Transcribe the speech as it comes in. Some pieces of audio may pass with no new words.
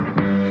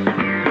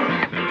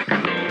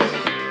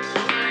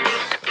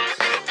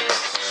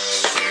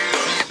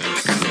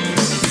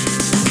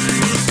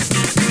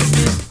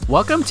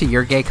Welcome to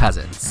Your Gay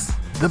Cousins.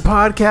 The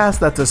podcast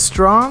that's a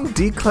strong,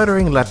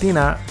 decluttering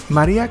Latina,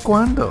 Maria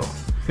Cuando.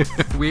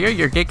 We are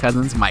your gay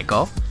cousins,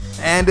 Michael.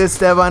 And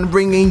Esteban,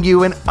 bringing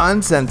you an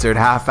uncensored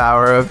half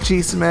hour of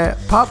chisme,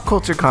 pop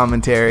culture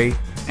commentary,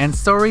 and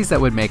stories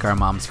that would make our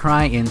moms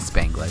cry in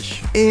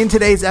Spanglish. In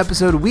today's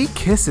episode, we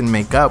kiss and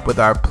make up with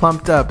our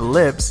plumped up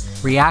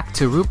lips, react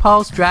to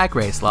RuPaul's Drag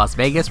Race Las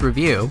Vegas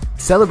review,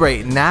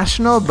 celebrate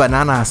National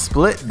Banana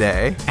Split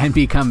Day, and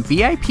become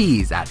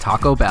VIPs at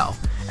Taco Bell.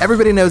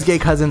 Everybody knows gay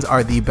cousins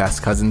are the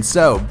best cousins,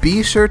 so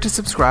be sure to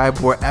subscribe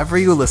wherever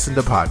you listen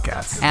to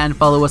podcasts. And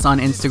follow us on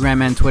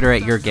Instagram and Twitter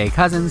at Your Gay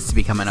Cousins to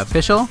become an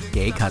official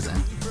gay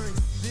cousin.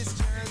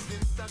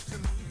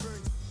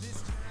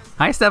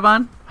 Hi,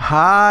 Esteban.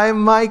 Hi,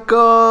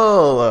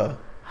 Michael.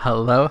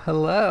 Hello,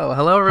 hello.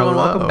 Hello, everyone.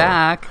 Hello. Welcome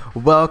back.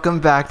 Welcome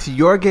back to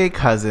Your Gay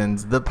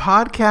Cousins, the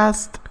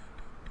podcast.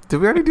 Did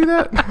we already do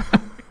that?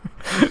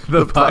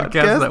 the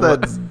podcast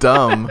that's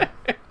dumb.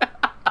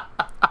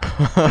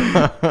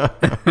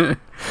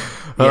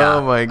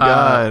 Oh my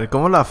god.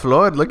 Como la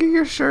flor. Look at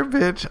your shirt,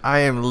 bitch. I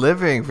am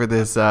living for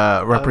this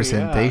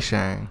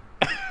representation.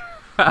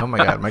 Oh my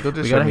god. Michael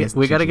just showed me his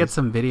We gotta chichis. get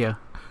some video.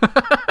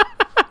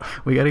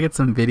 We gotta get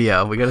some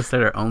video. We gotta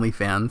start our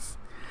OnlyFans.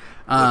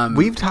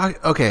 We've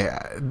talked. Okay,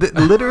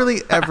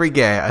 literally every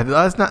gay.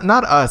 Us,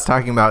 not us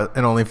talking about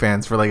an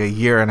OnlyFans for like a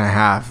year and a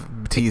half,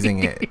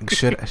 teasing it.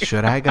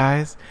 Should I,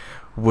 guys?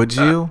 Would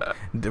you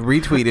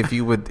retweet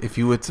if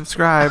you would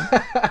subscribe?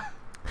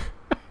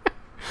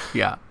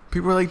 Yeah.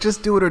 People are like,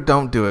 just do it or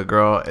don't do it,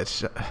 girl.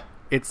 It's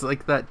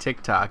like that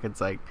TikTok. It's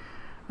like,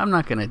 I'm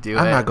not gonna do it.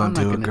 I'm not gonna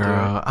do it,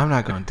 girl. I'm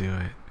not gonna do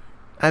it.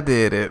 I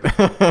did it.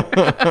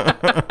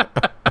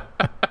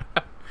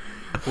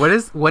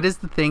 What is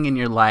the thing in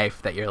your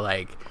life that you're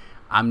like,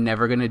 I'm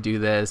never gonna do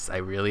this. I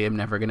really am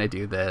never gonna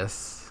do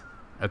this.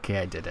 Okay,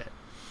 I did it.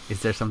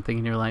 Is there something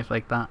in your life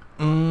like that?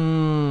 I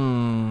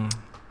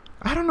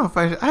don't know if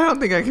I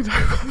don't think I can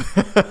talk about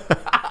that.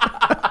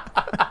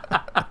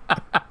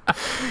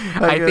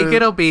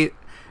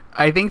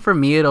 I think for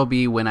me it'll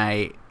be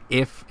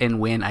if and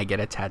when I get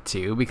a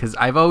tattoo, because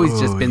I've always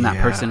just been that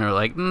person who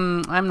like,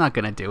 I'm not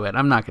gonna do it.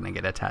 I'm not gonna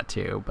get a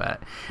tattoo.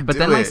 But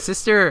then my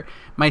sister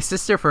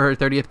for her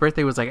 30th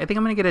birthday was like, I think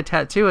I'm gonna get a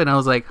tattoo, and I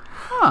was like,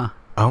 huh.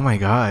 Oh my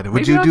god! Would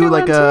Maybe you I'll do get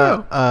like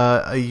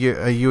one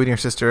you and your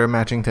sister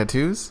matching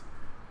tattoos?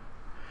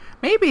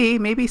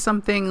 Maybe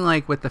something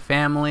like with the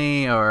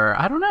family, or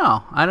I don't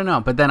know.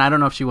 But then I don't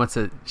know if she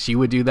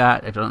would do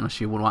that. I don't know if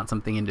she would want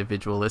something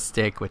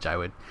individualistic, which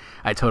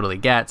I totally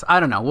get. I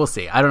don't know. We'll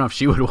see. I don't know if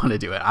she would want to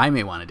do it. I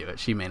may want to do it.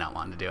 She may not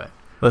want to do it.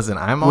 Listen,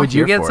 I'm all Would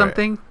you here get for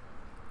something? it.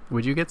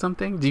 Would you get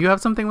something? Do you have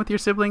something with your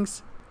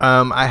siblings?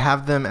 I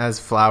have them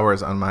as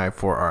flowers on my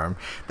forearm.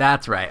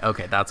 That's right.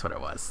 Okay, that's what it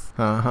was.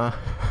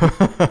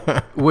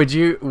 Uh-huh. Would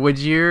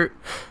your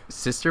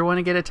sister want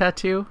to get a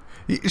tattoo?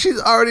 She's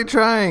already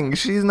trying.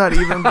 She's not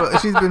even.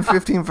 She's been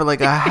 15 for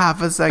like a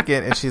half a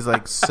second, and she's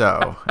like,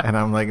 so. And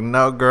I'm like,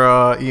 no,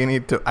 girl, you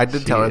need to. I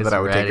did tell her that I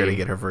would take her to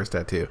get her first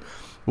tattoo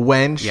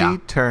when she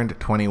turned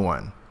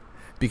 21,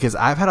 because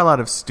I've had a lot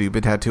of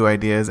stupid tattoo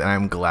ideas, and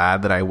I'm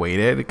glad that I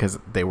waited because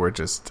they were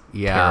just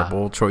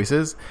terrible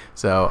choices.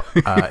 So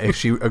if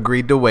she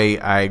agreed to wait,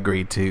 I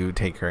agreed to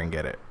take her and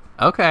get it.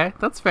 Okay,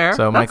 that's fair.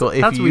 So Michael,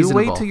 if you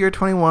reasonable. wait till you're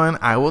 21,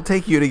 I will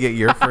take you to get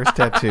your first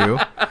tattoo.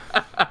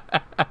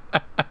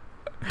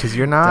 Because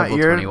you're not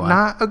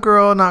a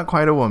girl, not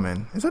quite a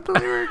woman. Is that the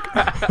lyric?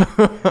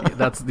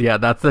 That's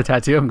the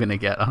tattoo I'm gonna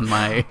get on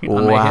my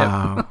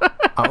my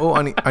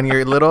hip. on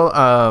your little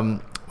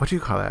what do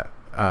you call that?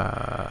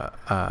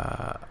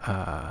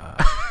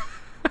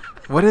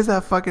 What is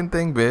that fucking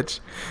thing, bitch?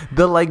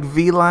 The like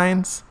V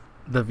lines.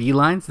 The V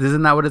lines?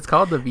 Isn't that what it's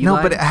called? The V No,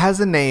 lines? but it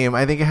has a name.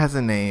 I think it has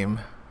a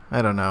name.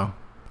 I don't know.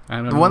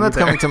 The one that's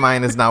coming to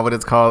mind is not what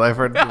it's called. I've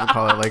heard people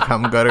call it like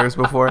cum gutters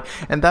before,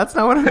 and that's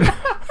not what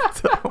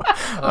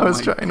I was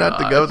trying not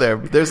to go there.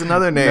 There's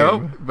another name.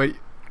 Nope, but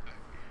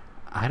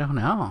I don't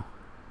know.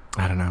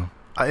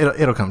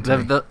 It'll come to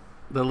me.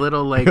 The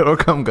little like it'll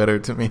come gutter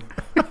to me.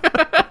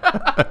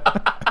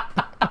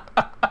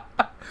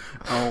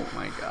 Oh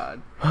my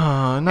god.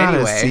 Oh, not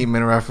a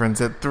semen reference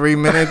at 3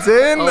 minutes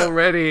in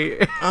already.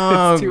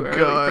 Oh it's too early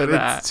god, for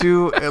that. it's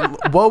too.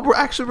 Well, we're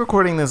actually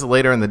recording this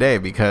later in the day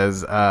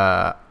because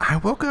I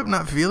woke up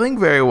not feeling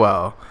very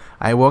well.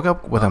 I woke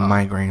up with a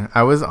migraine.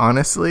 I was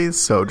honestly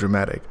so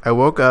dramatic. I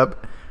woke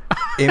up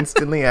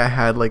instantly. I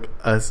had like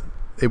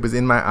it was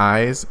in my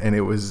eyes and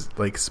it was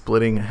like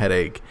splitting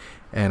headache.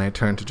 And I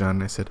turned to John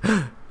and I said,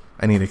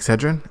 I need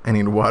Excedrin, I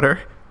need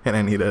water, and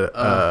I need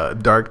a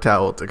dark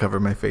towel to cover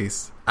my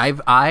face.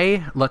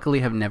 I luckily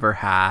have never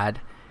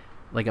had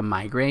like a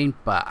migraine,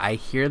 but I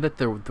hear that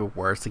the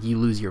worst, like you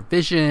lose your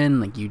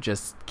vision, like you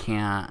just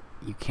can't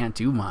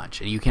do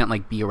much, and you can't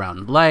like be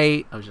around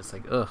light. I was just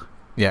like, ugh.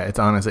 Yeah, it's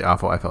honestly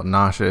awful. I felt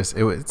nauseous.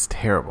 It's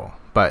terrible.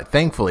 But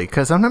thankfully,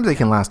 because sometimes they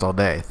can last all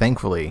day,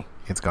 thankfully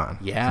it's gone.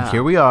 Yeah. And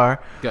here we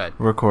are. Good.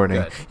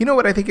 Recording. Good. You know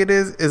what I think it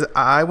is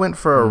I went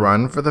for a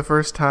run for the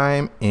first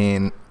time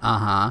in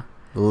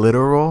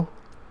literal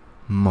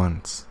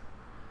months.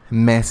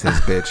 Meses,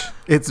 bitch.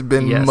 It's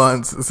been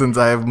months since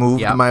I have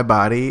moved my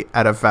body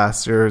at a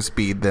faster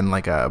speed than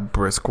like a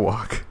brisk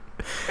walk.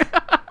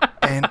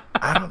 And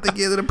I don't think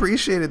it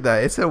appreciated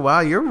that. It said, wow,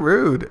 you're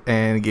rude.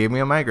 And it gave me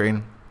a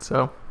migraine.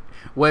 So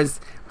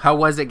how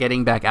was it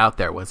getting back out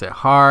there? Was it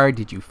hard?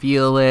 Did you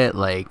feel it?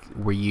 Like,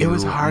 were you it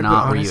was hard, not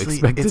but where honestly, you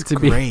expected it's to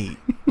be? Great.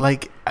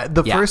 Like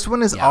the first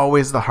one is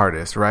always the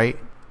hardest, right?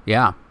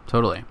 Yeah,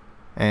 totally.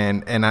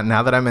 And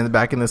now that I'm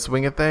back in the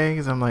swing of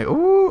things, I'm like,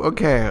 ooh,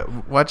 okay,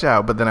 watch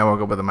out. But then I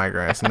woke up with a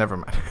migraine. So never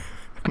mind.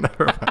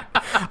 Never mind.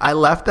 I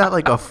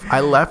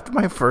left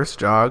my first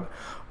jog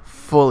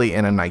fully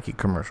in a Nike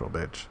commercial,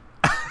 bitch.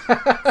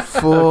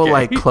 Full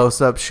like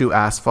close up shoe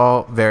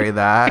asphalt, very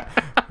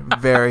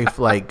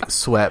like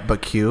sweat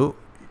but cute.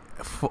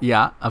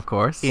 Yeah, of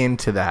course.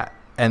 Into that,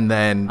 and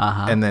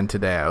then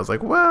today I was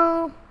like,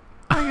 well,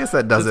 I guess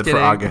that does it for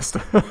August.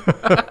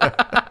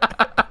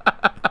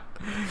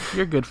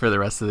 You're good for the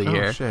rest of the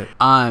year. Shit.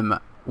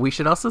 We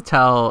should also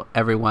tell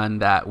everyone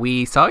that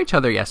we saw each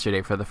other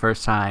yesterday for the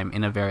first time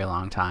in a very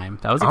long time.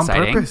 That was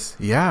exciting. On purpose.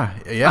 Yeah.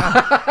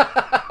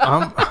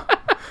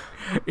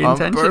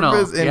 Intentional. On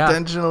purpose,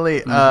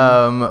 intentionally.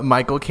 Mm-hmm.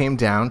 Michael came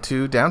down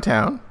to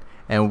downtown,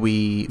 and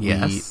we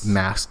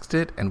masked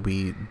it, and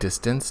we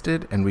distanced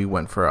it, and we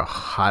went for a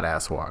hot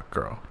ass walk,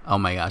 girl. Oh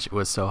my gosh, it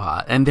was so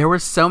hot, and there were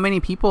so many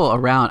people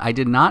around. I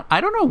don't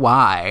know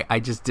why. I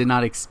just did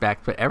not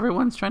expect, but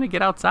everyone's trying to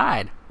get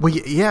outside. Well,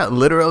 yeah,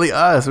 literally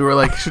us. We were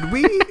like, should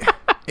we?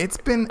 It's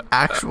been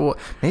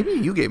maybe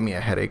you gave me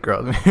a headache,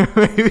 girl.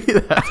 Maybe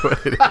that's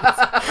what it is.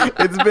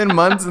 It's been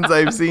months since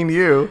I've seen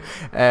you.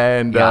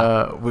 And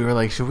we were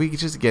like, should we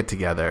just get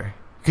together?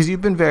 Because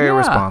you've been very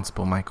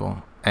responsible,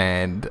 Michael.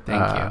 And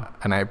thank you.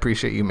 And I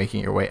appreciate you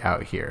making your way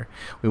out here.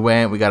 I'm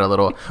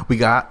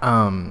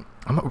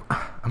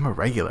a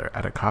regular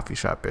at a coffee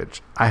shop,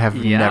 bitch. I have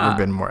never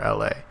been more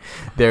LA.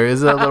 There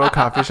is a little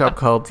coffee shop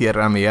called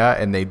Tierra Mia,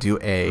 and they do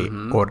a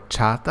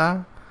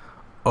horchata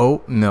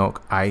oat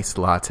milk iced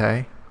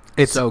latte.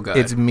 It's so good.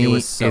 It's me.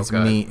 It's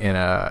me in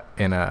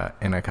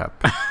a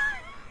cup.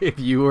 If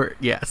you were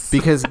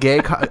because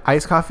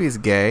iced coffee is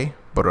gay,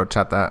 but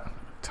horchata,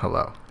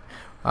 hello.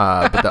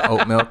 But the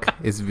oat milk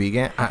is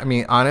vegan. I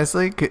mean,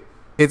 honestly,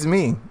 it's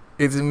me.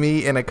 It's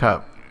me in a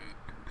cup.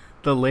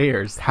 The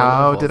layers.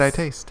 How did I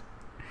taste?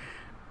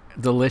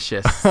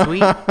 Delicious,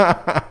 sweet,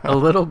 a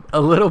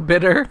little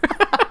bitter.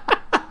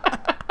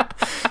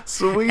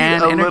 Sweet,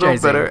 and a little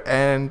bitter,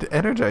 and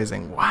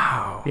energizing.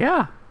 Wow.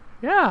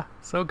 Yeah,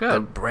 so good. The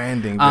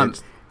branding,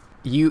 bitch.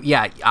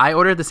 I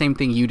ordered the same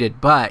thing you did,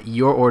 but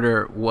your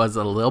order was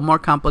a little more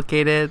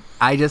complicated.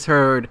 I just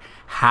heard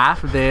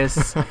half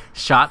this,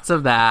 shots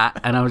of that,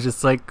 and I was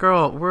just like,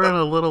 girl, we're in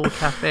a little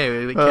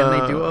cafe. Can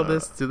they do all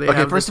this? Do they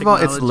have first of all,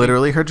 it's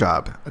literally her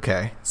job.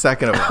 Okay.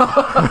 Second of all.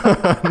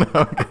 No,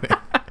 I'm kidding.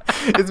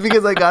 It's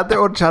because I got the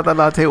horchata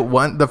latte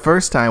the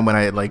first time when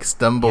I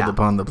stumbled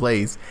upon the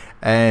place,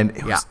 and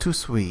it was too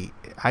sweet.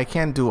 I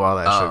can't do all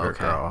that sugar,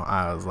 girl.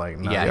 I was like,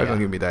 no, you're gonna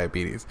give me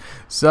diabetes.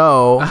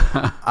 So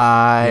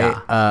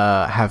I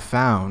have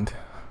found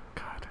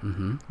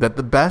that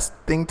the best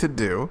thing to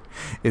do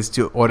is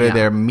to order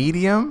their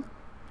medium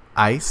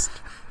iced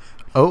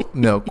oat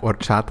milk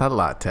horchata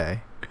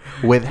latte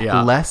with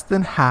less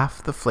than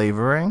half the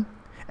flavoring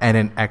and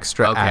an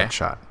extra ad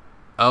shot.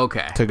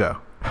 Okay. To go.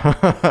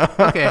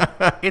 Okay.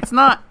 It's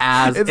not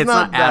as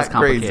as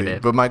complicated. Crazy.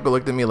 But Michael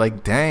looked at me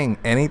like, dang,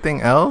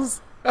 anything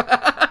else?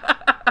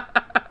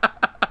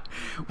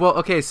 Well,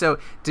 okay, so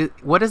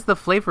what is the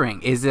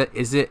flavoring? Is it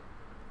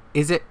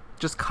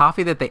just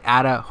coffee that they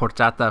add a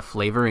horchata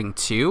flavoring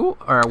to,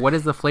 or what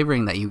is the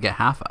flavoring that you get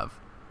half of?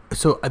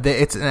 So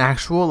it's an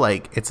actual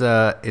it's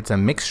a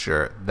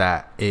mixture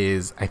that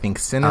is, I think,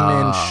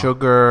 cinnamon,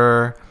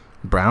 sugar,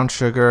 brown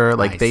sugar.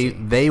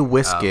 They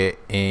whisk it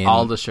in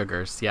all the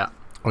sugars. Yeah.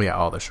 Oh yeah,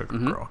 all the sugar,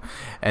 girl.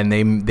 And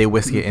they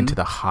whisk it into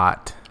the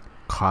hot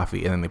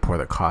coffee, and then they pour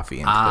the coffee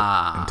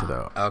into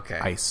the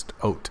iced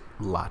oat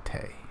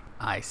latte.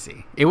 I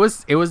see. It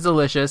was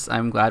delicious.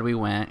 I'm glad we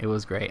went. It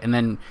was great. And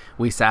then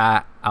we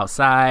sat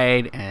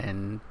outside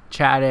and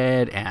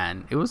chatted,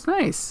 and it was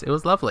nice. It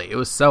was lovely. It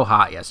was so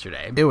hot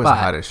yesterday. It was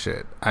hot as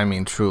shit. I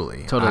mean,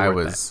 truly. Totally I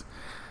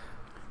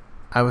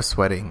was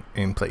sweating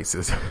in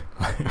places.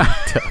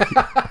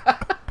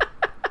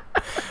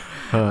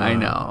 I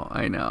know.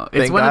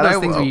 It's one of those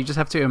things where you just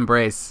have to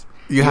embrace.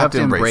 You have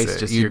to embrace it.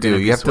 Just you do.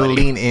 You have to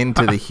lean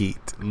into the heat.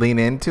 Lean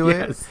into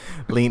it.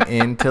 Lean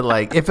into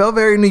it felt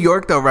very New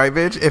York though, right,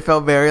 bitch? It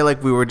felt very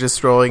like we were just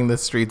strolling the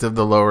streets of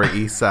the Lower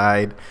East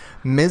Side.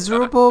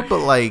 Miserable, but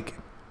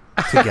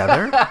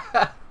together.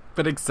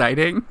 But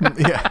exciting.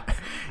 Yeah.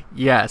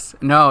 Yes.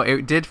 No,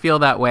 it did feel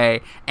that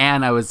way.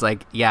 And I was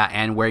like,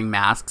 and wearing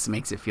masks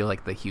makes it feel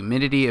like the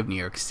humidity of New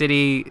York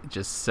City,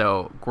 just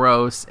so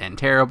gross and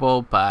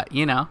terrible. But,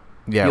 Yeah,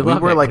 we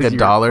were like a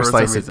dollar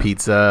slice of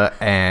pizza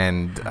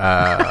and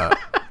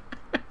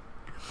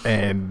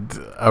and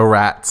a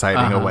rat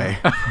sighting away.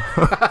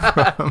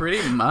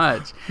 Pretty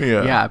much.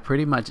 Yeah,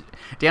 pretty much.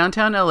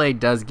 Downtown LA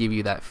does give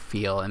you that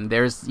feel, and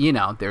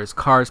there's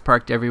cars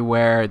parked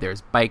everywhere,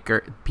 there's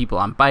people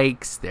on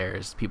bikes,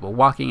 there's people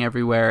walking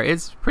everywhere.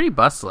 It's pretty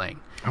bustling.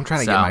 I'm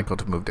trying to get Michael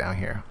to move down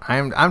here.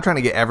 I'm trying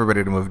to get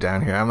everybody to move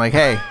down here. I'm like,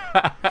 hey,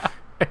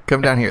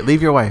 come down here.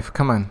 Leave your wife.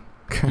 Come on.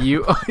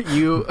 you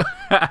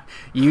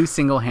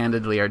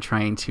single-handedly are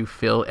trying to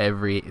fill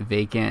every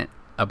vacant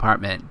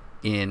apartment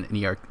in New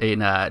York, in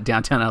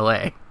downtown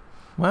LA.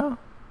 Well,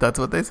 that's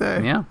what they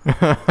say. Yeah.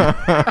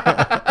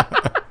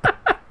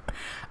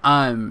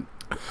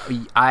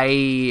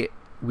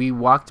 We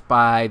walked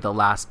by the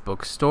Last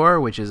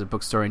Bookstore, which is a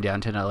bookstore in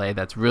downtown LA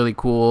that's really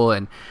cool,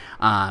 and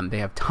they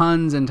have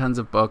tons and tons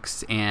of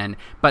books,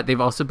 but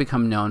they've also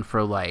become known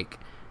for like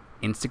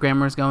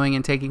Instagrammers going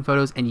and taking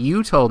photos. And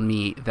you told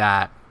me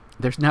that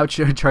there's now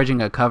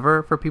charging a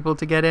cover for people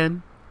to get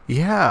in.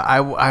 Yeah,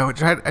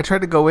 I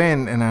tried to go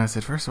in, and I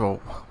said, first of all,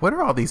 what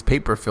are all these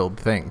paper-filled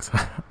things?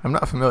 I'm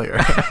not familiar.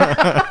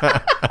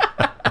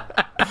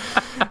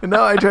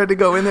 No, I tried to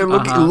go in there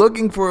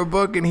looking for a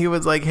book, and he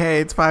was like, hey,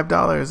 it's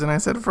 $5. And I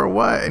said, for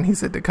what? And he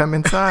said, to come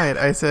inside.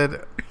 I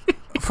said,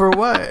 for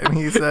what? And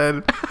he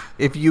said,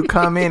 if you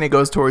come in, it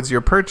goes towards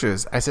your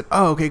purchase. I said,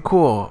 oh, okay,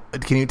 cool.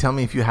 Can you tell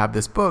me if you have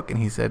this book? And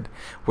he said,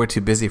 we're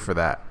too busy for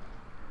that.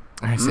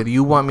 I said,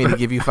 you want me to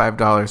give you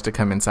 $5 to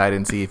come inside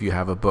and see if you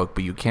have a book,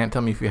 but you can't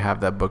tell me if you have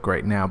that book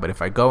right now. But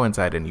if I go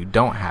inside and you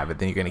don't have it,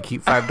 then you're going to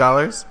keep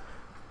 $5?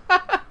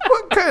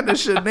 What kind of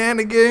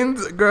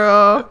shenanigans,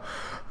 girl?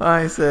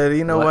 I said,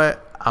 you know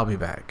what? I'll be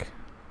back.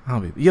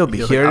 You'll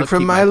be hearing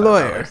from my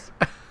lawyer.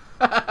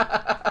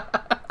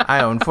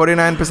 I own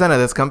 49% of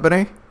this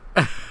company.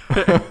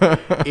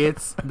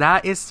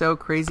 That is so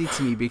crazy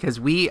to me, because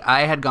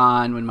I had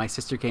gone when my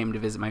sister came to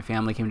visit, my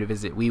family came to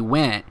visit. We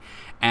went,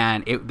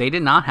 and they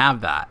did not have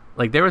that.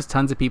 Like, there was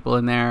tons of people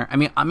in there. I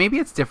mean, maybe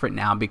it's different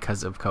now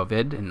because of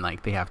COVID, and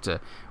like they have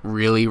to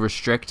really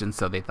restrict, and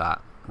so they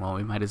thought, well,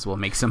 we might as well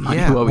make some money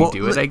while we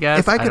do it, I guess.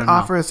 If I could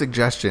offer a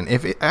suggestion,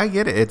 I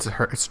get it. It's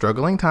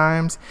struggling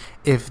times.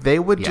 If they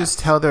would just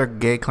tell their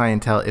gay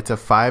clientele it's a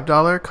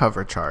 $5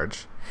 cover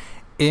charge.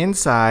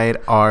 Inside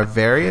are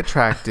very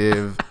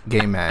attractive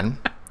gay men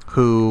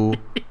who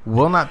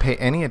will not pay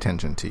any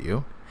attention to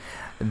you.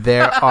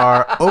 There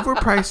are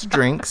overpriced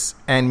drinks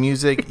and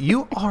music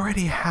you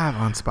already have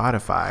on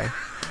Spotify.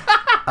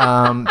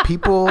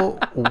 People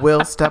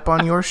will step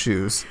on your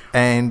shoes,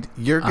 and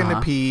you're going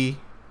to pee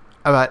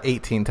about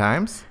 18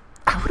 times.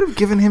 I would have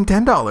given him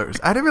 $10.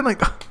 I'd have been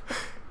like,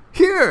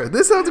 here,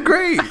 this sounds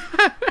great.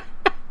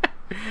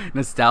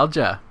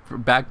 Nostalgia.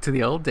 Back to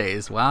the old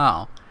days.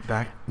 Wow.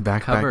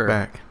 Back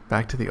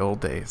to the old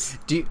days.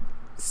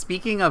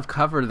 Speaking of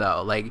cover,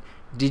 though, like,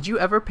 did you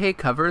ever pay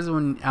covers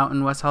when out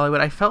in West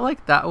Hollywood? I felt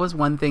like that was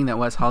one thing that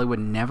West Hollywood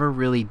never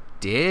really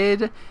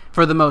did,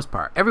 for the most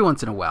part. Every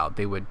once in a while,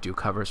 they would do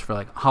covers for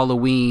like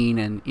Halloween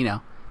and,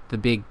 the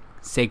big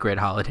sacred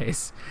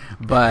holidays.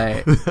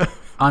 But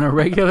on a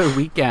regular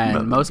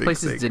weekend, most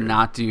places did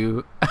not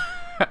do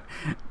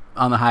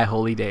on the high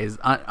holy days.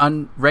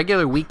 On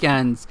regular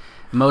weekends,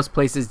 most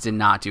places did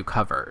not do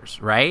covers,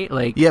 right?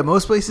 Like, yeah,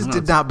 most places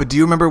did not. But do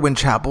you remember when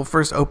Chapel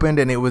first opened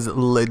and it was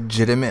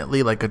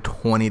legitimately like a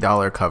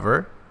 $20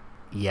 cover?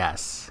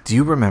 Yes. Do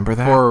you remember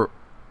that?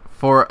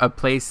 For a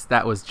place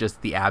that was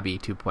just the Abbey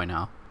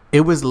 2.0.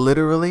 It was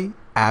literally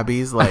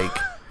Abby's like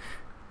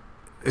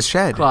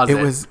shed. Closet.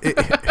 It was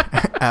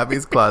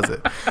Abby's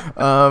closet.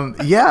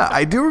 Yeah,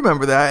 I do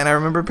remember that, and I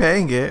remember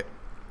paying it.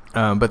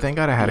 But thank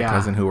God I had a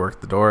cousin who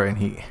worked the door, and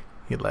he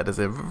let us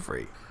in for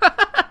free.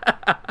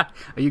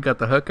 You got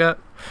the hookup?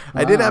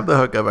 I did have the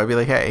hookup. I'd be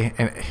like, hey,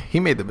 and he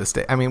made the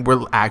mistake. I mean,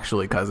 we're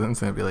actually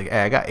cousins, and I'd be like,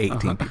 hey, I got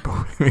 18 people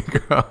with me,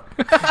 girl.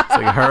 It's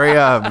like, hurry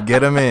up, get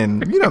them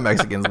in. You know,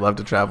 Mexicans love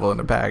to travel in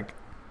a pack.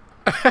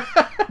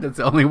 That's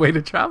the only way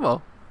to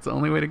travel. It's the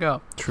only way to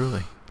go.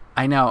 Truly.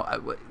 I know.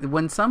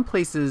 When some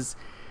places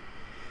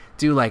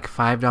do like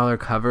 $5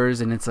 covers,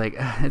 and it's like,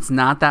 it's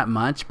not that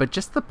much, but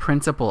just the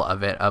principle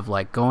of it, of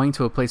like going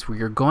to a place where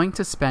you're going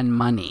to spend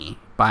money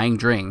buying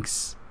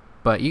drinks,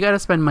 but you got to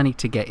spend money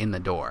to get in the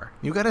door.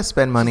 You got to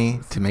spend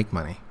money to make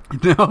money.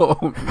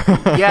 No.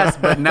 Yes,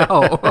 but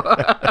no.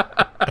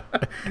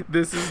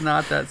 This is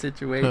not that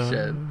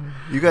situation.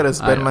 You got to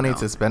spend money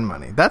to spend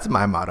money. That's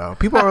my motto.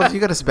 People are always, you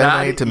got to spend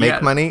money to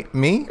make money.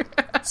 Me?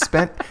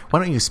 Why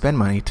don't you spend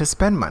money to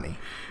spend money?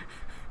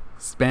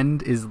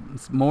 Spend is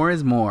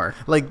more.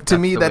 Like, to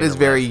me, that is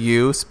very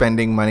you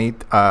spending money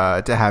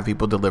to have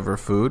people deliver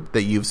food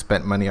that you've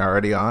spent money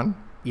already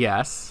on.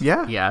 Yes.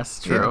 Yeah.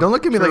 Yes, true. Yeah, don't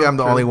look at me like I'm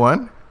the only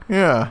one.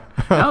 Yeah.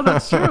 No,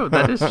 that's true.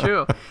 That is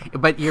true.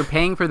 But you're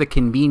paying for the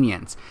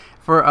convenience.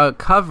 For a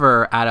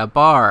cover at a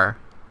bar,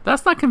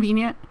 that's not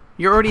convenient.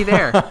 You're already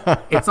there.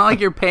 It's not like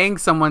you're paying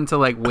someone to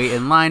like wait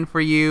in line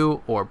for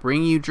you or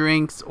bring you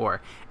drinks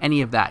or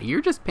any of that.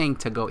 You're just paying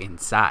to go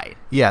inside.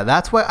 Yeah,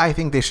 that's why I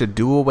think they should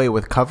do away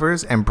with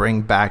covers and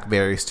bring back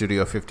very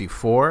Studio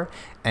 54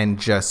 and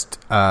just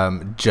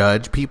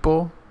judge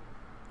people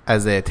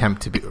as they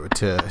attempt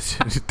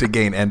to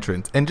gain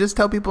entrance, and just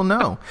tell people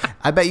no.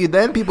 I bet you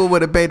then people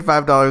would have paid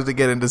 $5 to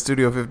get into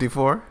Studio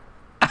 54.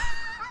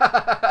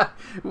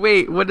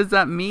 Wait, what does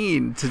that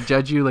mean? To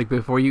judge you like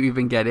before you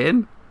even get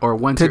in, or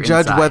once to you're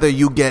judge inside? Whether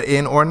you get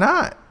in or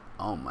not.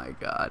 Oh my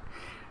god.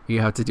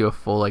 You have to do a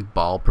full like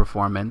ball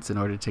performance in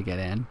order to get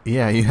in.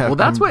 Yeah, you have. Well,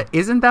 that's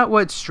isn't that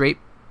what straight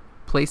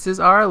places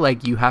are?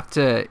 Like you have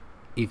to,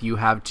 if you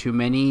have too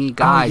many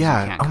guys, oh,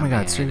 yeah. You can't oh my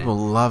god, straight people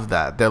love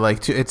that. They're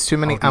like, it's too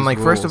many. I'm like,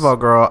 rules. First of all,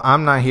 girl,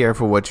 I'm not here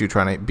for what you're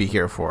trying to be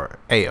here for.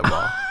 A of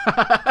all.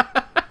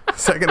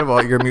 Second of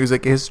all, your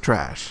music is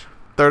trash.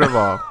 Third of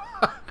all,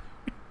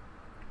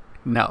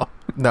 no.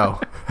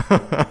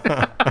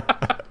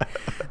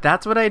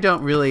 That's what I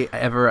don't really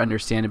ever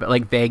understand about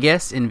like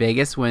Vegas. In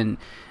Vegas, when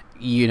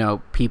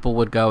people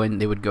would go and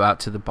they would go out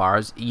to the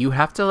bars, you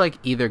have to like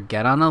either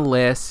get on a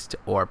list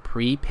or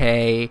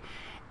prepay,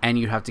 and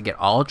you have to get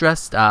all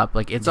dressed up.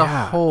 Like it's a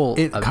whole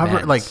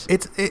event. Like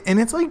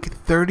it's like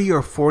 30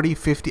 or 40,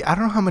 50. I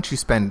don't know how much you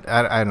spend.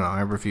 I don't know.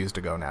 I refuse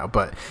to go now,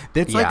 but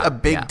it's like a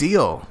big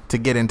deal to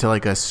get into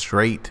like a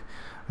straight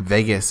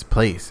Vegas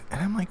place.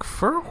 And I'm like,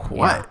 for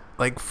what? Yeah.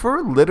 Like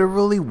for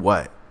literally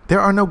what? There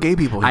are no gay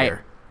people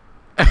here.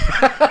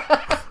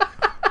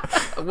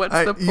 What's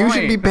the point? You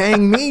should be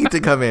paying me to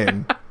come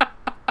in.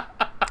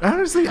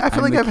 Honestly, I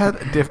feel like I've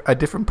had a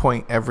different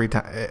point every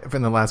time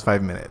in the last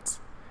 5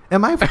 minutes.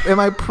 Am I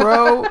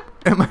pro?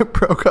 Am I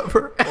pro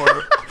cover?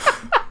 Or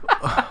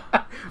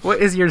what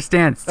is your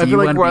stance? I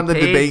feel like we're on the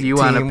debate team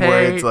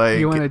where it's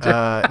like,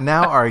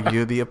 now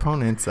argue the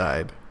opponent's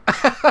side.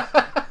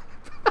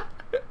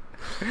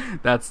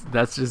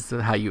 That's just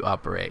how you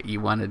operate.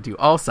 You want to do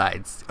all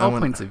sides, all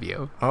points of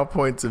view. All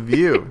points of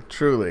view,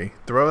 truly.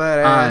 Throw that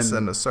ass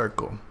in a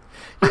circle.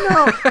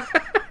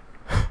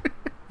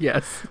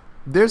 Yes.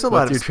 There's a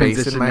lot of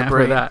space in my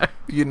brain. Now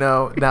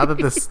that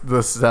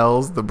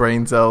the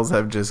brain cells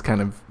have just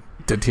kind of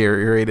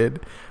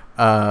deteriorated.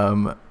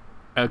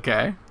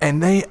 Okay.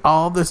 And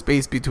all the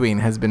space between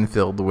has been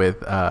filled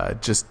with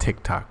just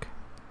TikTok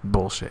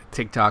bullshit.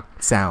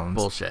 TikTok sounds.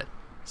 Bullshit.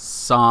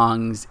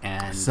 Sounds,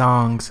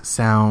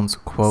 sounds,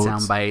 quotes,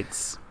 sound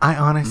bites. I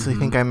honestly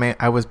think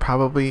I was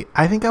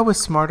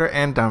smarter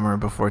and dumber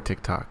before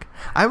TikTok.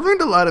 I've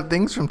learned a lot of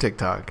things from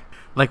TikTok.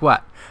 Like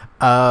what?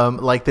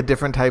 Like the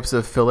different types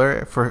of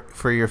filler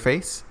for your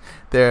face.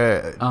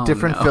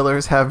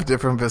 Fillers have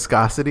different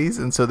viscosities,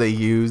 and so they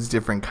use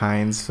different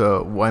kinds.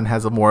 So one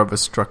has more of a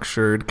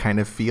structured kind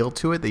of feel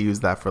to it. They use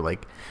that for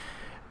like,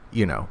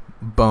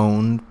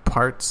 bone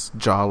parts,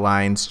 jaw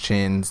lines,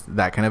 chins,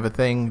 that kind of a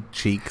thing,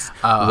 cheeks.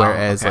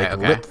 Whereas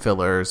lip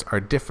fillers are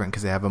different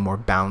because they have a more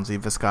bouncy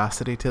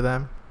viscosity to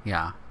them.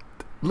 Yeah.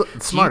 Look,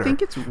 smarter. Do you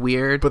think it's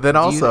weird? But then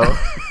also,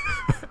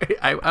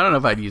 I don't know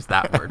if I'd use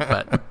that word,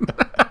 but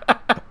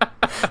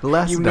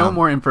less. Know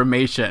more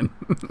information.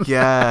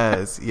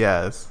 Yes.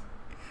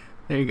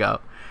 There you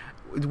go.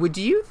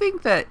 Do you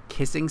think that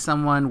kissing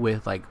someone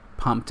with like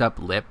pumped up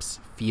lips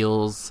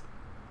feels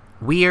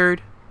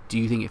weird? Do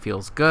you think it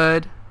feels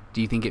good?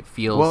 Do you think it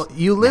feels Well,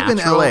 you live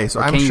natural, in LA, so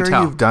I'm sure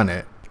you've done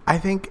it. I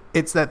think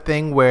it's that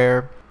thing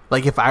where,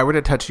 like, if I were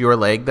to touch your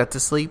leg that's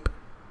asleep,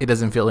 it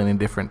doesn't feel any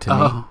different to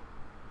me.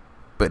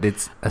 But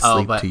it's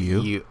asleep to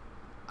you.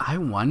 I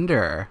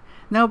wonder.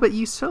 No, but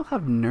you still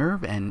have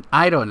nerve, and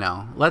I don't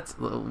know.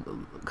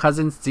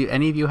 Cousins, do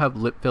any of you have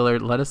lip filler?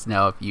 Let us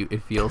know if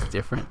it feels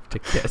different to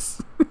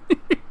kiss.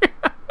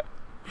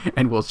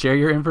 And we'll share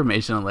your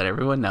information and let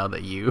everyone know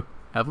that you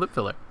have lip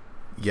filler.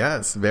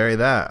 Yes, very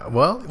that.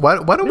 Well, why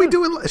don't we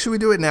do it? Should we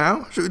do it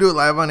now? Should we do it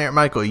live on air?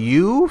 Michael,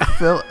 you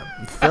fill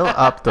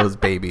up those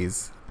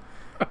babies,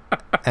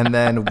 and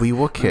then we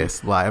will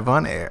kiss live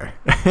on air.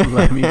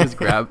 Let me just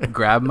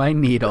grab my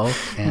needle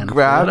and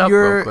grab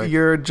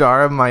your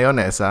jar of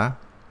mayonesa.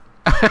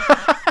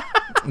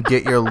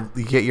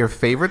 Get your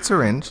favorite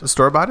syringe.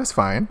 Store-bought is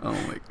fine. Oh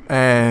my god.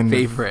 And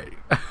favorite.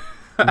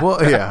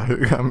 Well,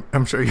 yeah,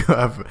 I'm sure you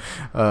have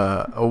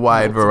a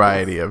wide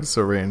variety of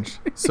syringe.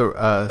 Syringe?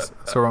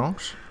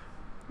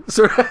 Is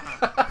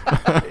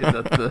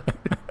that the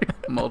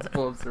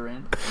multiple of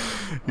syringe?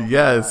 Oh,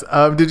 yes.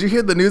 Did you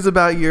hear the news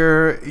about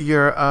your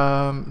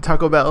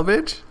Taco Bell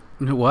bitch?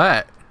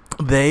 What?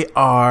 They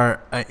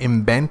are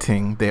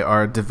they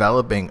are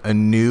developing a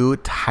new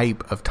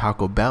type of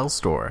Taco Bell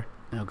store.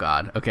 Oh,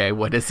 God. Okay,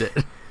 what is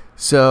it?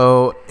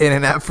 So, in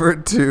an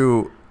effort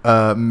to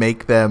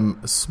make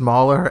them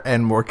smaller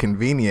and more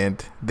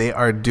convenient, they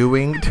are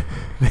doing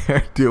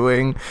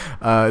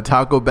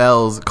Taco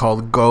Bells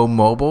called Go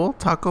Mobile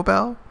Taco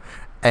Bell.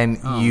 And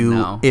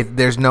if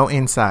there's no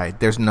inside,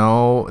 there's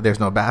no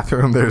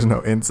bathroom, there's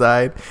no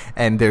inside,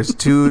 and there's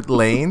 2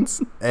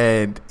 lanes,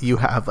 and you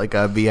have like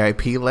a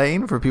VIP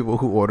lane for people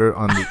who order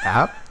on the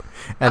app,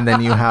 and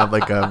then you have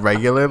like a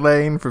regular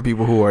lane for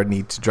people who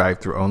need to drive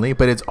through only,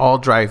 but it's all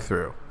drive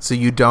through, so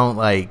you don't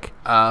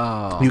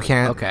you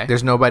can't. Okay.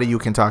 There's nobody you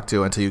can talk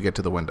to until you get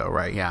to the window,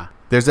 right? Yeah.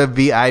 There's a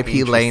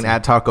VIP lane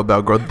at Taco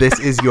Bell, girl.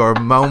 This is your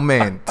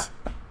moment.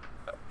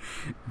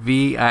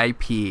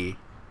 VIP.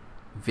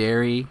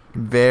 Very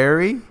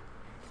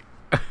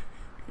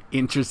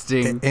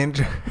Interesting.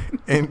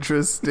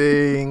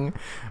 Interesting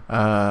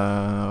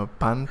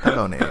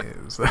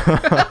pantalones.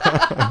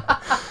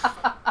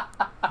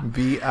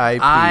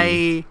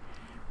 VIP.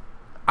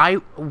 I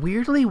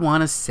weirdly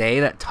want to say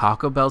that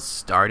Taco Bell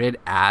started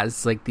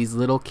as like these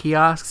little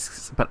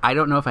kiosks, but I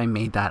don't know if I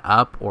made that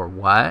up or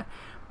what.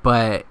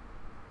 But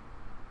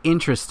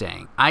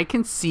interesting. I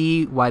can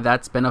see why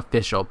that's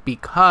beneficial,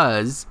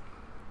 because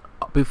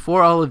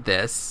before all of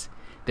this,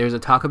 there's a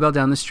Taco Bell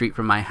down the street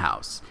from my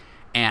house.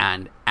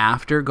 And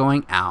after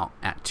going out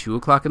at 2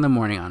 o'clock in the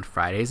morning on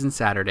Fridays and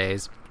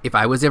Saturdays, if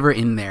I was ever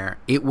in there,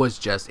 it was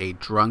just a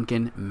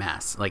drunken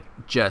mess. Like,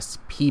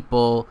 just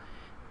people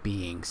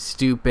being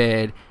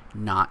stupid,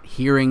 not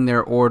hearing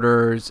their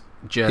orders.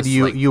 Just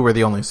you were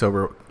the only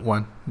sober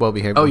one, well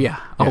behaved. Oh yeah,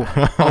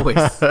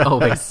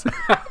 always.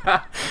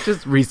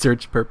 Just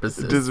research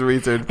purposes.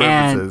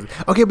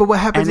 Okay, but what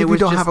happens if you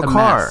don't have a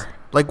car? Mess.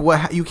 Like,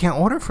 what, you can't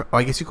order from? Oh,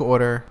 I guess you could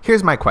order.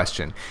 Here's my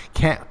question: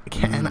 Can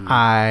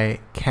I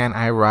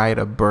ride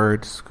a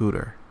bird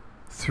scooter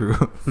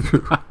through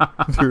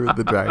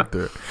the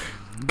drive-thru?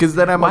 Because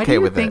then I'm okay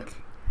with it.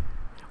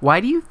 Why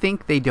do you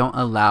think they don't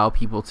allow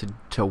people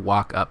to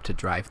walk up to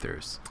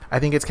drive-thrus? I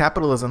think it's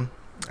capitalism.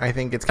 And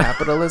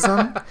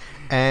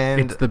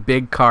it's the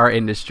big car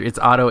industry. It's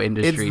auto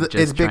industry.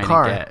 It's big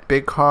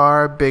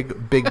car,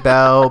 big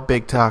bell,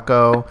 big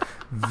taco.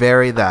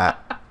 Very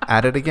that.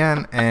 At it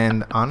again,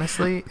 and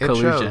honestly, it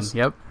collusion. Shows.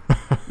 Yep.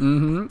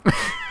 Mm-hmm.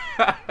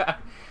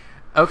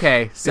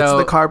 Okay, so it's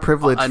the car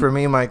privilege for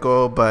me,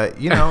 Michael. But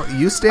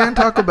you stand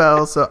Taco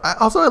Bell. So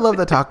I love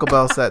the Taco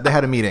Bell set. They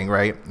had a meeting,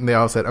 right? And they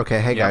all said, "Okay,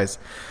 hey guys,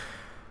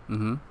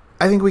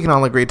 I think we can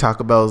all agree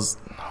Taco Bell's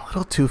a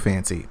little too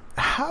fancy.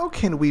 How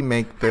can we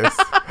make this?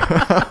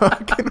 How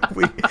can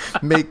we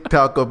make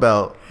Taco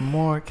Bell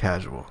more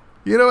casual?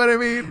 You know what I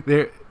mean?"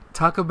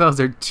 Taco Bells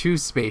are too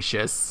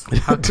spacious.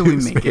 How can we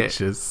make it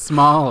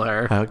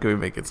smaller? How can we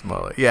make it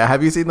smaller? Yeah.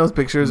 Have you seen those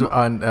pictures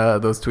on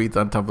those tweets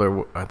on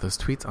Tumblr? Are those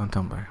tweets on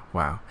Tumblr?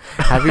 Wow.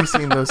 Have you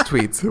seen those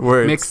tweets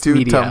where it's two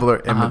media.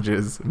 Tumblr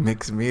images,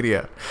 mixed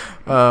media,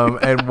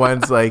 and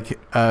one's like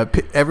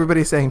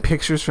everybody's saying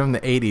pictures from the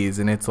 80s,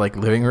 and it's like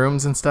living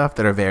rooms and stuff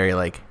that are very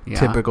like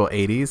typical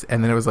 80s,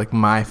 and then it was like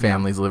my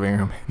family's living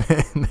room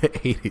in the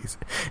 80s,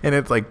 and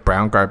it's like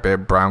brown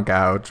carpet, brown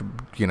couch,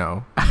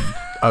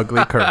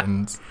 ugly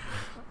curtains.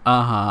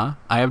 I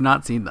have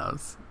not seen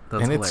those.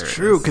 That's and hilarious. It's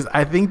true, because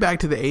I think back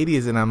to the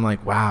 80s and I'm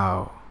like,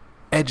 wow,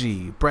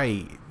 edgy,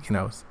 bright,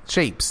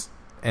 shapes.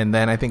 And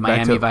then I think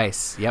back to Miami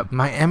Vice. Yep.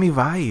 Miami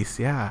Vice,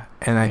 yeah.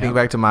 And I think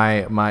back to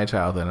my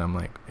childhood and I'm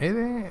like,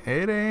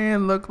 it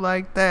ain't look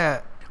like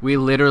that. We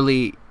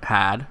literally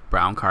had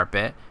brown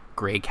carpet,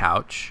 gray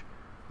couch,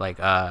 like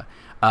a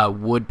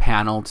wood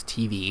paneled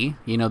TV,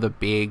 the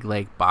big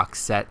like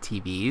box set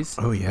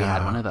TVs. Oh yeah. We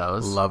had one of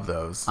those. Love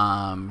those.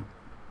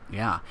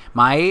 Yeah.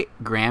 My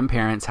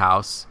grandparents'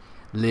 house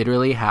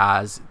literally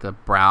has the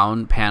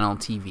brown panel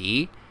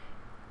TV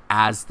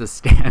as the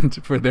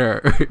stand for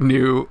their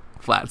new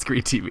flat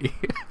screen TV.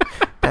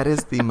 That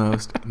is the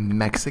most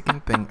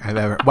Mexican thing I've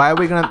ever. Why are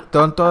we gonna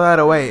don't throw that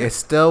away?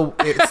 It's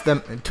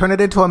turn it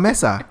into a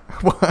mesa.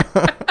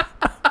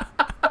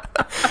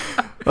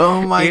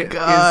 Oh my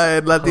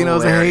God.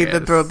 Latinos hate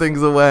to throw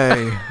things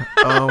away.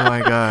 Oh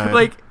my God.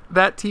 Like,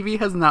 that TV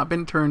has not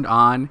been turned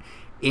on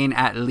in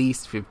at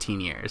least 15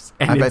 years.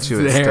 And I bet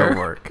you it still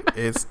work.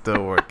 It's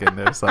still working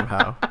there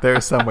somehow.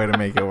 There's some way to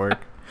make it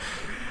work.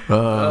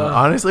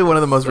 Honestly, one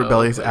of the most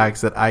rebellious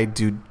acts that I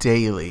do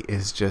daily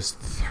is just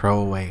throw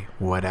away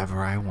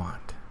whatever I want.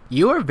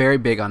 You are very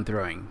big on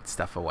throwing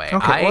stuff away.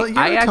 Okay,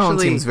 your tone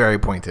seems very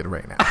pointed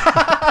right now.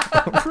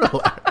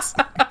 Relax.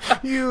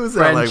 You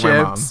sound like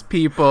my mom.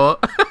 People.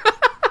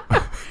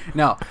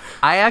 No,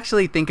 I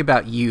actually think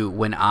about you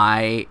when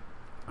I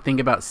think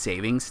about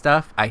saving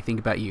stuff. I think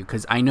about you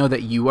because I know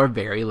that you are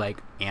very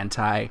like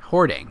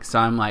anti-hoarding. So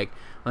I'm like,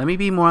 let me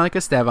be more like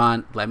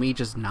Esteban. Let me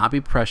just not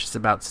be precious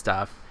about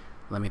stuff.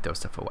 Let me throw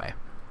stuff away.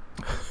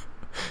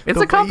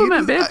 It's a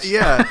compliment, bitch.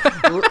 Yeah.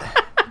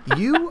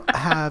 You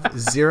have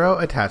zero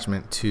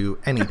attachment to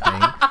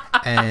anything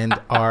and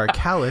are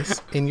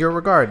callous in your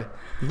regard.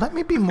 Let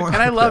me be more. And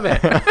I love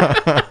it.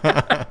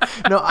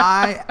 No,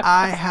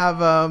 I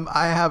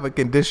have a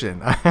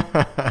condition.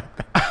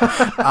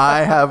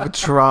 I have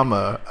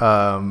trauma.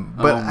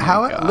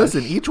 But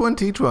listen, each one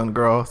teach one,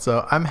 girl.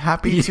 So I'm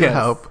happy to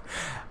help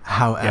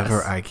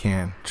however I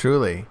can.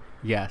 Truly.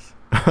 Yes.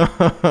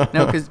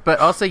 No, but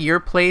also your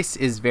place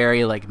is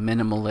very like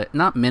minimalist,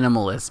 not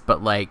minimalist,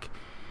 but like,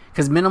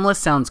 because minimalist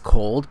sounds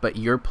cold, but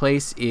your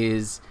place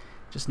is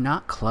just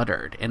not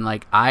cluttered. And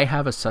like, I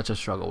have such a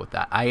struggle with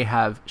that. I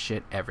have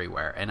shit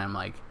everywhere, and I'm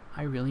like,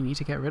 I really need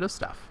to get rid of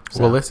stuff.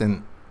 So. Well,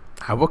 listen,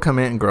 I will come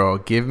in, girl.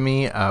 Give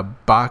me a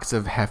box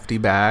of hefty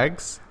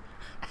bags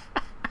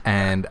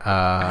and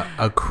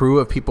a crew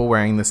of people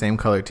wearing the same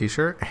color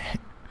T-shirt.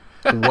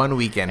 One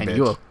weekend,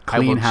 bitch. I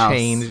will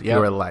change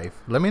your life.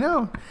 Let me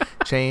know.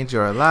 Change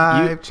your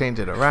life. Change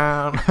it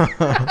around.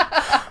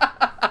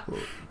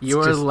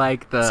 You're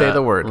like the say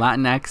the word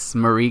Latinx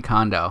Marie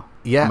Kondo.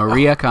 Yeah,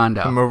 Maria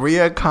Kondo.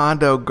 Maria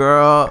Kondo,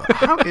 girl.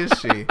 How is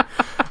she?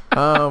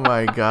 Oh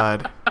my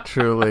God,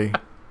 truly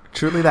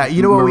that.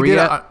 You know what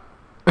Maria,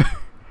 we did?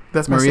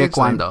 That's my Maria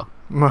Kondo.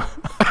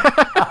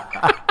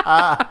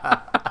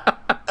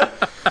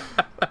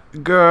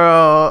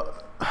 Girl,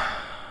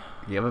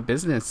 you have a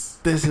business.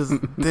 This is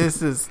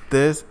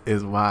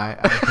why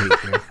I hate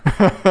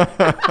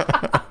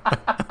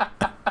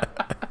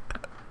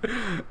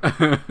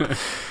you.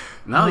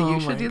 No, you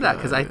should do that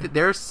because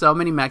there are so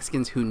many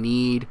Mexicans who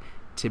need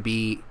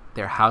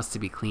their house to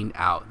be cleaned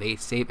out. They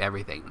save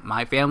everything.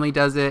 My family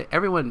does it.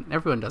 Everyone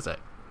does it.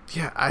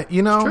 Yeah,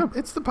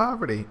 it's the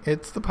poverty.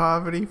 It's the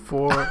poverty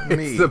for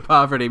me. It's the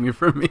poverty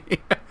for me.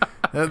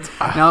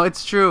 No,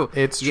 it's true.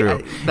 It's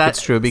true.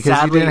 It's true because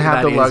sadly, you didn't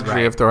have the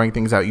luxury of throwing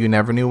things out. You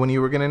never knew when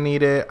you were going to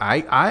need it.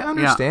 I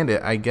understand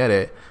it. I get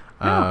it.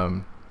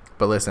 Yeah.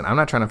 But listen, I'm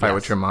not trying to fight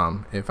with your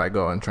mom if I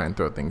go and try and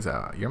throw things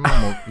out. Your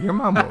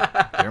mom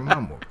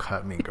will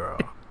cut me, girl.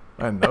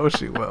 I know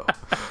she will.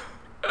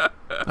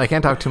 I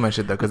can't talk too much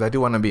shit though because I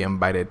do want to be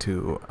invited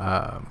to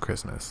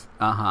Christmas.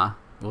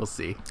 We'll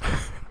see.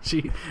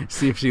 See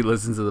if she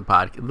listens to the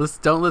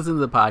podcast. Don't listen to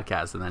the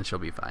podcast, and then she'll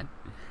be fine.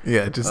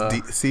 Yeah, just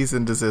cease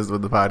and desist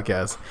with the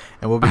podcast,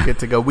 and we'll be good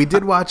to go. We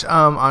did watch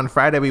on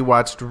Friday. We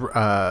watched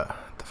the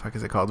fuck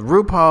is it called?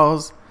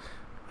 RuPaul's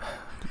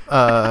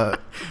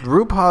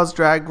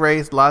Drag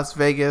Race Las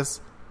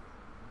Vegas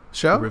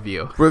show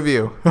review.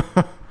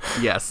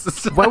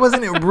 Yes. Why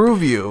wasn't it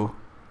review?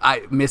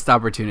 I missed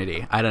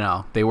opportunity. I don't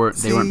know. They weren't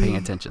paying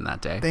attention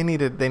that day. They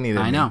needed.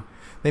 I know.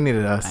 They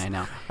needed us. I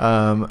know.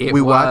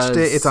 We watched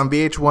it. It's on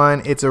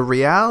VH1. It's a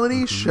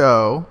reality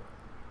show.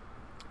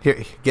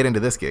 Here, get into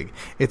this gig.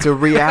 It's a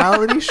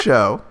reality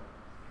show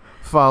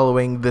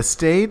following the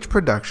stage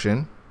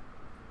production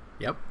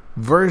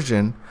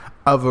version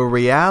of a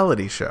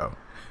reality show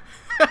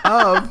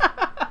of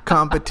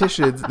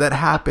competitions that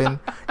happen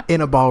in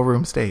a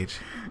ballroom stage.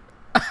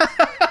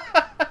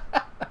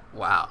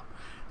 Wow.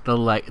 The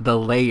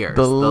layers.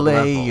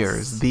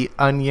 The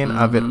onion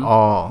of it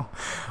all.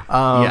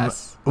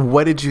 Yes.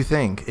 What did you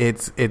think?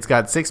 It's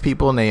got 6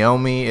 people.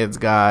 Naomi. It's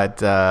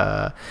got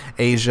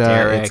Asia.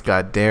 Derek, it's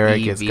got Derek.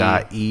 Evie, it's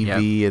got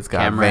Evie. It's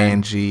got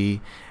Cameron.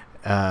 Vanjie.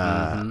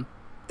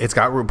 It's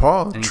got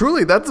RuPaul.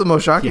 Truly, that's the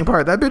most shocking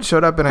part. That bitch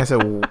showed up and I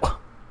said,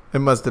 it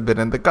must have been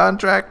in the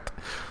contract.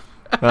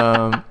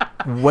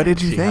 What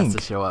did you think? Has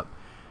to show up.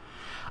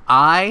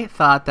 I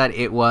thought that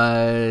it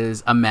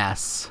was a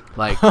mess.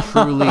 Like,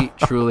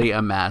 truly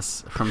a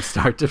mess from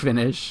start to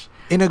finish.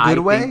 In a good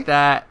way? I think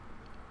that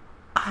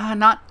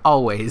not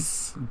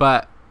always,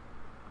 but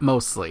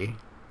mostly.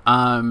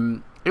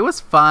 It was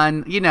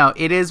fun.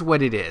 It is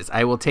what it is.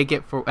 I will take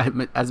it for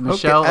as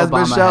Michelle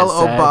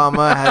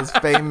Obama has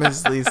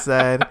famously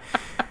said.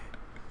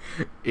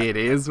 It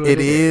is what it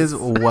is.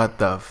 What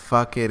the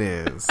fuck it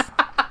is.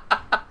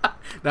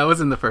 That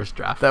was in the first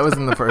draft.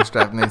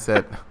 And they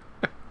said,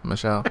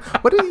 Michelle.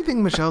 What do you think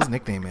Michelle's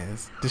nickname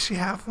is? Does she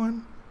have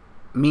one?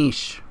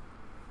 Mish.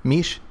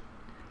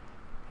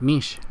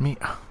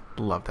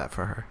 Love that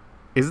for her.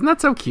 Isn't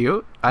that so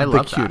cute? I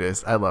love the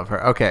cutest. I love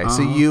her. Okay,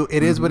 so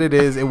it is what it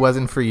is. It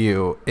wasn't for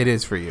you. It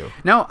is for you.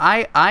 No,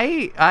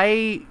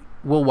 I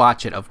will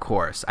watch it. Of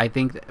course, I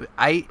think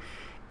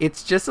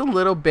it's just a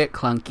little bit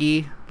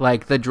clunky.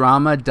 Like the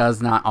drama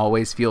does not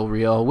always feel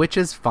real, which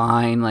is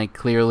fine. Like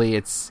clearly,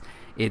 it's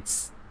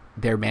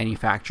they're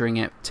manufacturing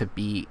it to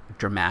be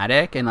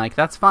dramatic, and like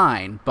that's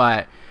fine.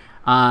 But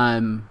I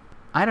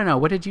don't know.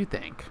 What did you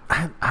think?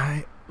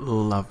 I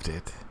loved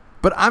it.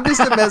 But I'm just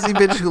a messy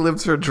bitch who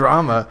lives for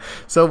drama.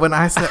 So when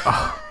I said,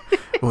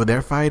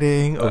 they're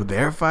fighting.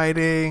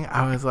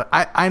 I was like,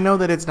 I know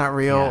that it's not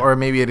real, or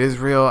maybe it is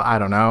real. I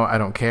don't know. I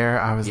don't care.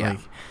 I was like,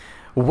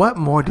 what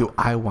more do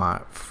I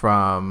want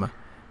from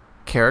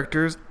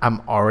characters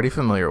I'm already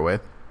familiar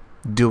with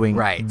doing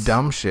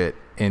dumb shit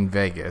in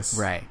Vegas?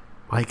 Right.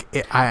 Like,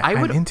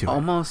 I'm into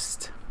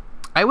it.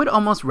 I would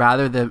almost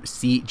rather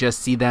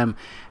see them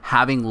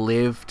having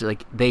lived,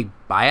 like they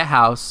buy a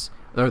house,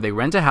 or they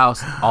rent a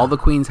house, all the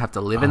queens have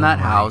to live in that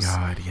house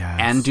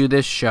and do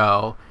this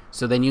show.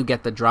 So then you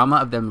get the drama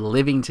of them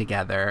living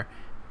together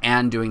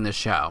and doing the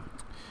show.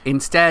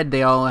 Instead,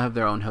 they all have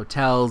their own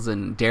hotels,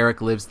 and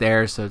Derek lives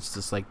there. So it's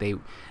just like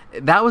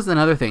that was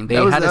another thing. They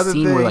had a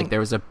scene where like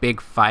there was a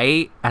big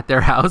fight at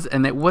their house,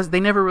 and they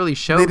never really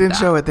showed. They didn't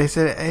show it. They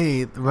said,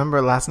 "Hey,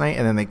 remember last night?"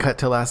 And then they cut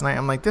to last night.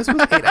 I'm like, this was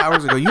 8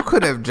 hours ago. You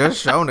could have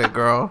just shown it,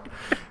 girl.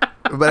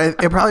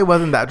 But it probably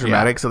wasn't that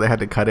dramatic, so they had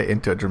to cut it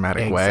into a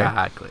dramatic way.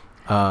 Exactly.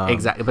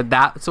 But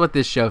that's what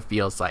this show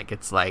feels like.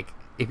 It's like,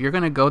 if you're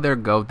gonna go there,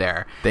 go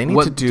there. They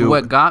need to do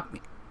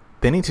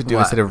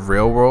instead of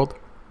Real World,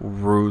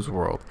 Rue's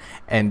World,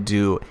 and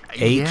do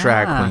 8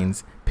 drag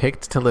queens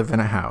picked to live in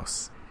a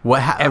house.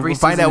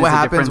 Find out what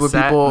happens when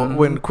people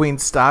when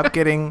queens stop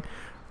getting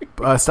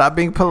stop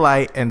being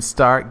polite and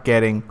start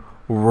getting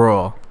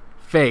rural.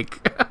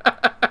 Fake.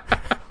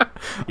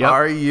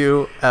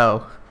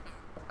 RUL.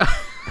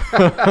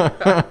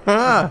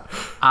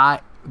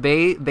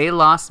 they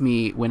lost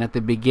me when at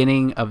the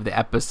beginning of the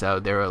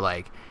episode they were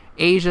like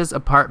Asia's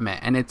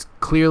apartment, and it's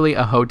clearly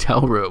a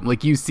hotel room.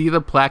 Like, you see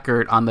the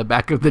placard on the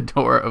back of the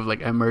door of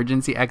like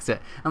emergency exit.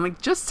 I'm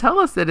like, just tell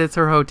us that it's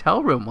her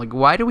hotel room. Like,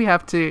 why do we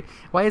have to?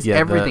 Why does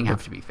everything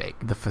have to be fake?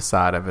 The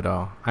facade of it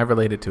all. I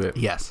related to it.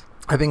 Yes.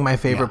 I think my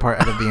favorite part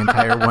out of the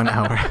entire 1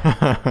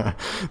 hour,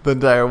 the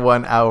entire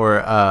 1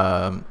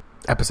 hour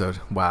episode.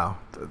 Wow.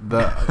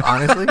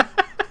 Honestly.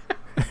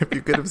 If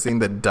you could have seen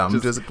the dumb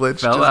just glitch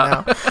just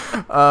now,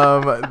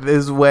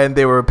 is when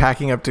they were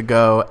packing up to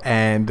go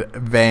and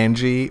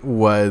Vanjie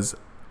was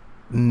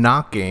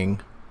knocking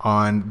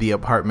on the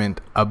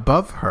apartment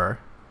above her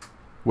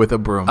with a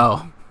broom.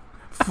 Oh,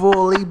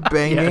 fully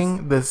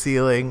banging the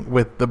ceiling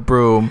with the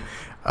broom,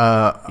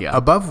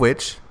 above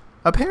which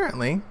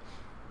apparently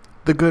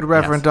the good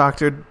Reverend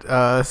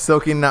Dr.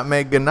 Silky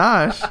Nutmeg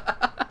Ganache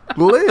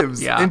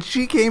lives. And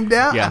she came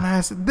down and I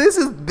said, this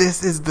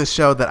is the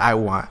show that I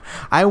want.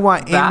 I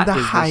want In the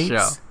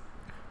Heights,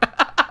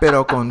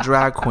 pero con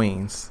drag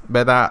queens.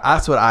 But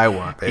that's what I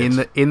want,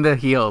 bitch. In the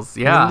heels.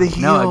 Yeah. In the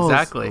heels. No,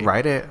 exactly.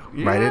 Write it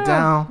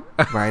down.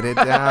 Write it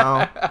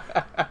down.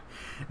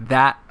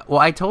 Well,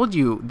 I told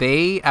you,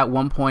 they at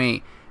one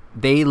point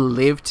they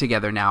live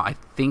together now. I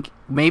think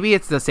maybe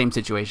it's the same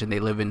situation. They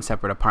live in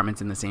separate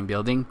apartments in the same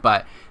building,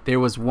 but there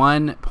was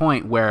one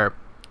point where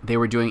they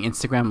were doing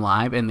Instagram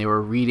Live and they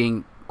were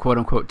reading quote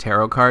unquote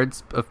tarot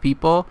cards of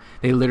people.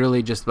 They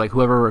literally just like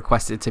whoever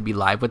requested to be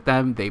live with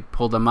them, they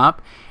pulled them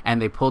up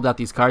and they pulled out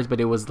these cards, but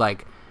it was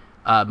like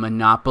a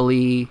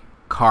Monopoly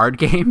card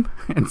game.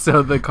 And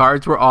so the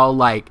cards were all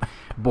like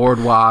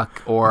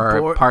Boardwalk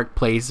or Park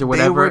Place or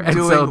whatever. They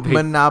were doing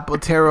Monopoly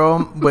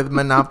tarot with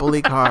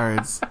Monopoly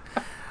cards.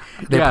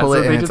 They pull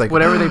it and it's like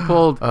whatever they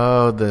pulled.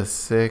 Oh, the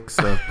 6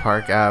 of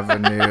Park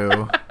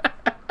Avenue.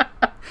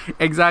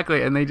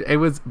 Exactly, and it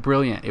was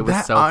brilliant. It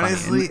was so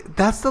honestly, funny.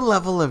 That's the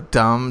level of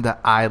dumb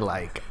that I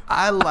like.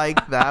 I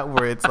like that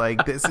where it's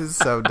like, this is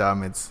so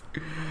dumb. It's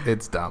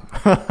dumb.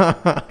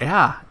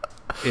 Yeah,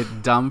 it's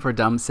dumb for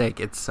dumb's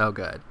sake. It's so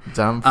good.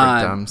 Dumb for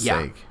dumb's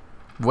sake.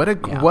 What a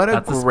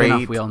great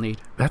spin-off we all need.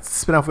 That's the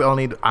spin-off we all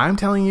need. I'm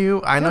telling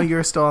you, I know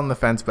you're still on the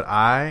fence, but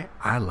I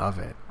love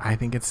it. I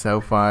think it's so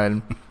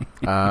fun.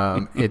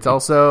 It's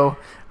also,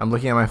 I'm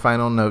looking at my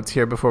final notes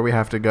here before we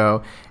have to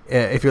go.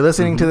 If you're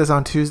listening to this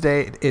on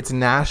Tuesday, it's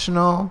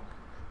National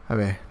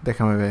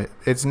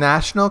It's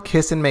National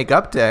Kiss and Make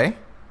Up Day.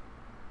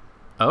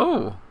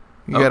 Oh.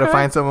 You got to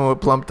find someone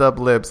with plumped up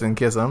lips and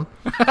kiss them.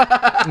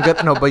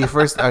 But you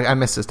first, I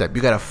missed a step.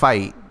 You got to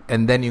fight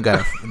and then you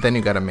got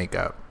to make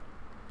up.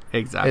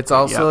 Exactly. It's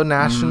also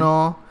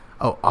National.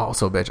 Oh,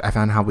 also, bitch, I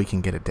found how we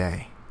can get a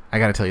day. I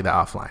got to tell you that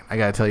offline. I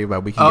got to tell you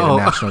about we can get a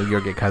National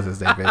You'll Get Cousins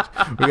Day,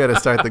 bitch. We got to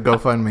start the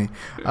GoFundMe.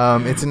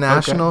 It's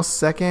National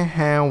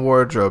Secondhand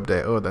Wardrobe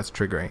Day. Oh, that's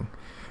triggering.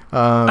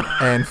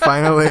 And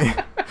finally,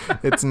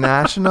 it's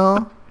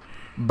National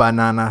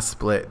Banana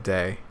Split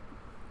Day.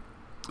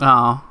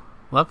 Oh,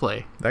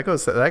 lovely. That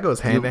goes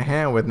hand in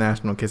hand with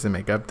National Kiss and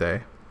Make Up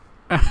Day.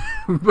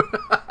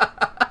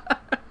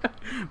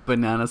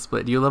 Banana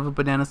split. Do you love a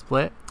banana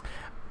split?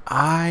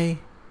 I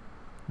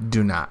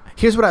do not.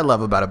 Here's what I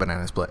love about a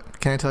banana split.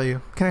 Can I tell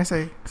you? Can I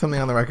say something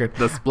on the record?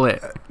 The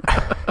split.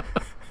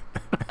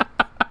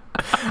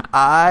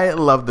 I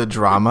love the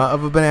drama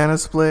of a banana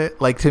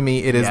split. Like, to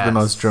me, it is the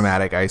most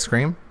dramatic ice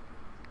cream.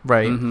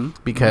 Right? Mm-hmm.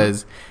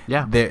 Because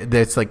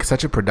there's like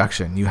such a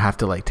production. You have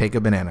to like take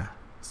a banana,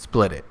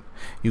 split it.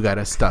 You got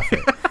to stuff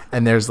it.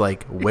 And there's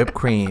like whipped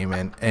cream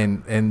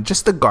and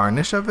just the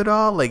garnish of it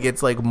all. Like,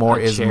 it's like more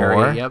is cherry,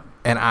 more. Yep.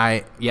 And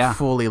I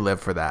fully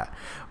live for that.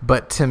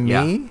 But to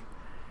me,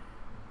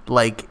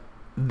 like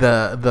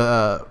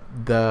the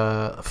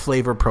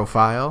flavor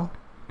profile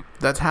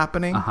that's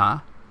happening,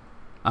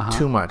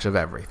 too much of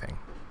everything.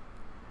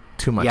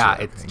 Too much. Yeah,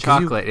 it's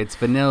chocolate, it's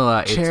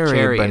vanilla, it's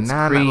cherry,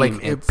 banana.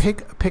 It's cream,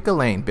 like, pick a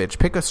lane, bitch.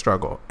 Pick a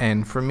struggle.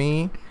 And for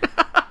me,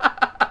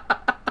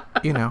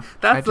 you know,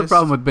 that's the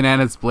problem with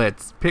banana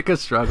splits. Pick a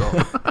struggle.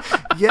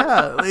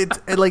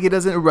 It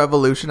doesn't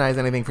revolutionize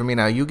anything for me.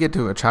 Now, you get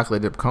to a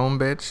chocolate dip cone,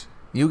 bitch.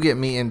 You get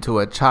me into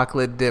a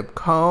chocolate dip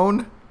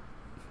cone.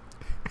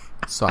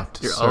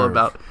 Soft You're serve. all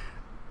about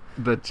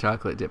the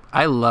chocolate dip.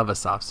 I love a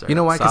soft serve. You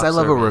know why? Because I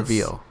love a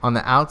reveal. On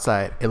the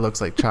outside, it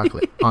looks like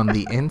chocolate. On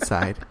the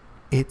inside,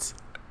 it's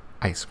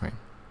ice cream.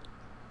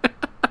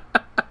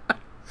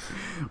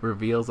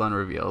 Reveals on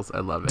reveals. I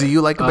love it. Do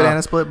you like a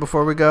banana split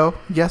before we go?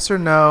 Yes or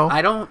no?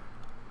 I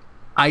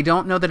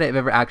don't know that I've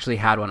ever actually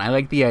had one. I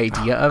like the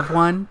idea of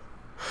one.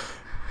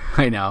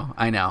 I know.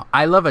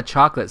 I love a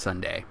chocolate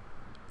sundae.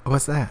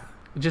 What's that?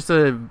 Just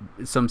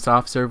some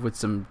soft serve with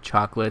some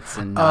chocolates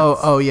and nuts.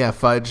 Oh yeah,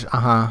 fudge.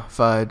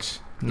 Fudge,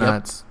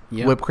 nuts,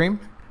 yep. Whipped cream.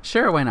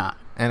 Sure, why not?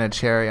 And a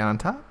cherry on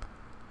top.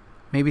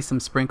 Maybe some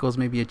sprinkles,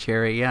 maybe a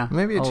cherry. Yeah,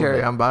 maybe a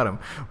cherry on bottom.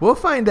 We'll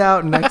find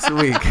out next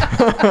week.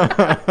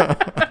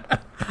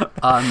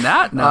 On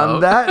that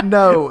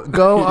note,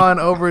 go on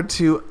over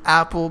to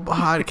Apple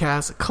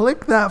Podcasts,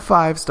 click that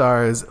 5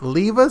 stars,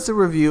 leave us a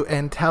review,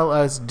 and tell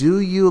us, do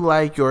you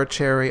like your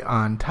cherry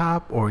on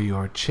top or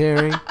your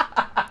cherry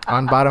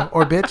on bottom,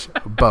 or bitch,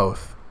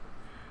 both?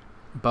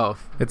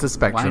 Both. It's a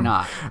spectrum.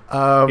 Why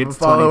not? It's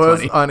follow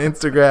us on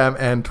Instagram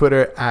and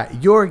Twitter at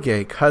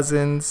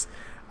YourGayCousins,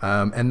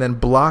 and then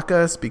block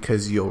us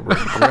because you'll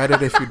regret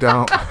it if you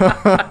don't.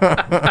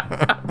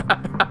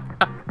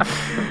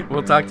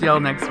 We'll talk to y'all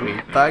next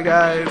week. Bye,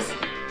 guys.